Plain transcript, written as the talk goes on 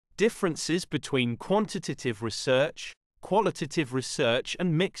Differences between quantitative research, qualitative research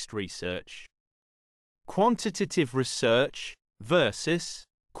and mixed research. Quantitative research versus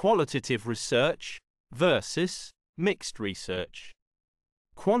qualitative research versus mixed research.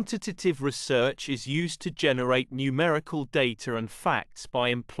 Quantitative research is used to generate numerical data and facts by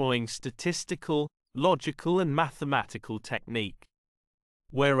employing statistical, logical and mathematical technique.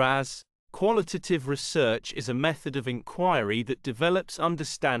 Whereas qualitative research is a method of inquiry that develops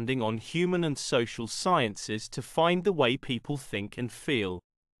understanding on human and social sciences to find the way people think and feel.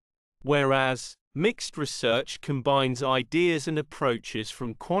 Whereas mixed research combines ideas and approaches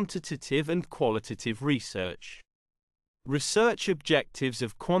from quantitative and qualitative research. Research objectives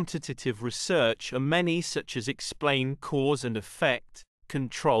of quantitative research are many, such as explain cause and effect,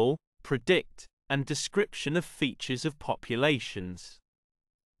 control, predict, and description of features of populations.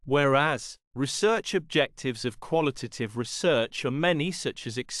 Whereas research objectives of qualitative research are many, such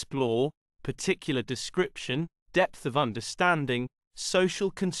as explore, particular description, depth of understanding, social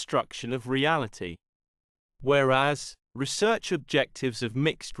construction of reality. Whereas research objectives of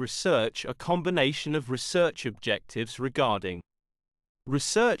mixed research are a combination of research objectives regarding.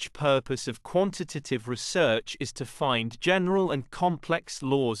 Research purpose of quantitative research is to find general and complex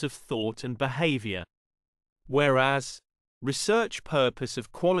laws of thought and behavior. Whereas research purpose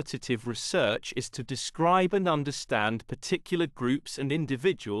of qualitative research is to describe and understand particular groups and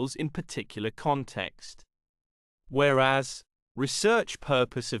individuals in particular context. Whereas research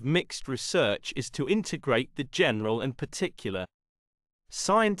purpose of mixed research is to integrate the general and particular.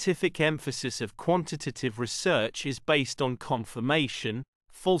 Scientific emphasis of quantitative research is based on confirmation,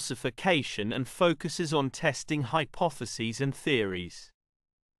 falsification and focuses on testing hypotheses and theories.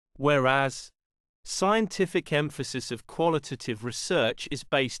 Whereas scientific emphasis of qualitative research is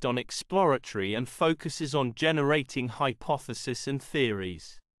based on exploratory and focuses on generating hypotheses and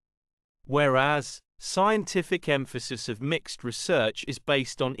theories. Whereas scientific emphasis of mixed research is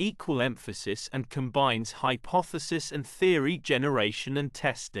based on equal emphasis and combines hypothesis and theory generation and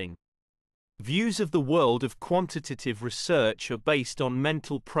testing. Views of the world of quantitative research are based on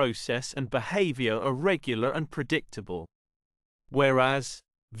mental process and behavior are regular and predictable. Whereas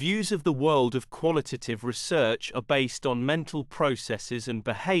views of the world of qualitative research are based on mental processes and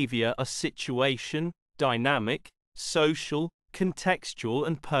behavior are situation, dynamic, social, contextual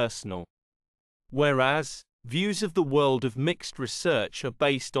and personal. Whereas views of the world of mixed research are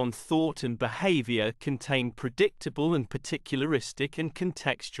based on thought and behavior contain predictable and particularistic and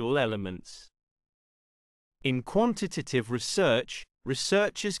contextual elements. In quantitative research,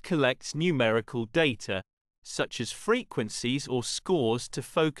 researchers collect numerical data, such as frequencies or scores, to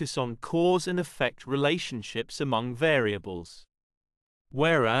focus on cause and effect relationships among variables.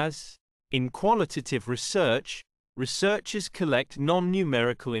 Whereas in qualitative research, researchers collect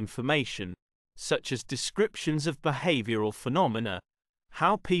non-numerical information, such as descriptions of behavioral phenomena,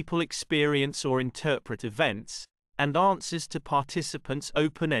 how people experience or interpret events, and answers to participants'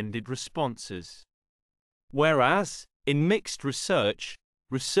 open-ended responses. Whereas in mixed research,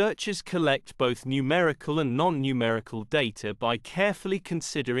 researchers collect both numerical and non-numerical data by carefully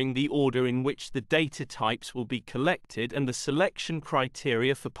considering the order in which the data types will be collected and the selection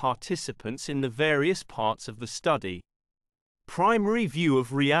criteria for participants in the various parts of the study. Primary view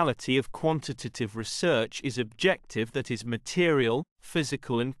of reality of quantitative research is objective, that is material,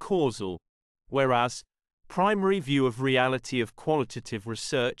 physical and causal, whereas primary view of reality of qualitative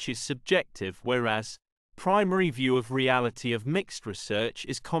research is subjective, whereas primary view of reality of mixed research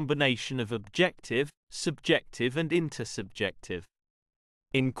is combination of objective, subjective and intersubjective.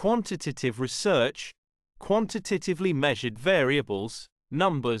 In quantitative research, quantitatively measured variables,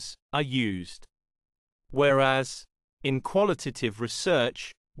 numbers, are used. Whereas in qualitative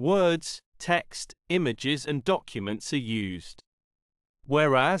research, words, text, images and documents are used.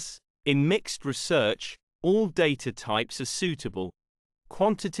 Whereas in mixed research, all data types are suitable.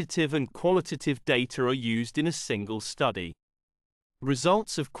 Quantitative and qualitative data are used in a single study.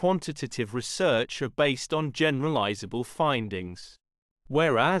 Results of quantitative research are based on generalizable findings,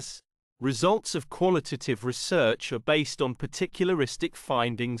 whereas results of qualitative research are based on particularistic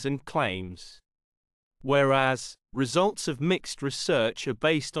findings and claims. Whereas results of mixed research are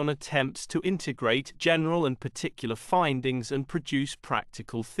based on attempts to integrate general and particular findings and produce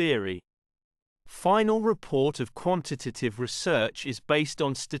practical theory. Final report of quantitative research is based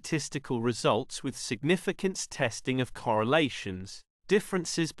on statistical results with significance testing of correlations,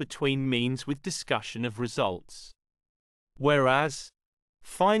 differences between means with discussion of results. Whereas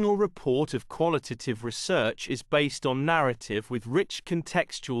final report of qualitative research is based on narrative with rich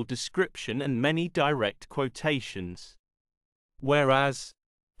contextual description and many direct quotations. Whereas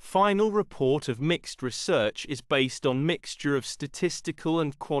Final report of mixed research is based on mixture of statistical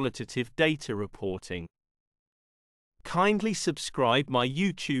and qualitative data reporting. Kindly subscribe my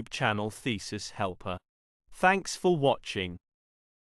YouTube channel Thesis Helper. Thanks for watching.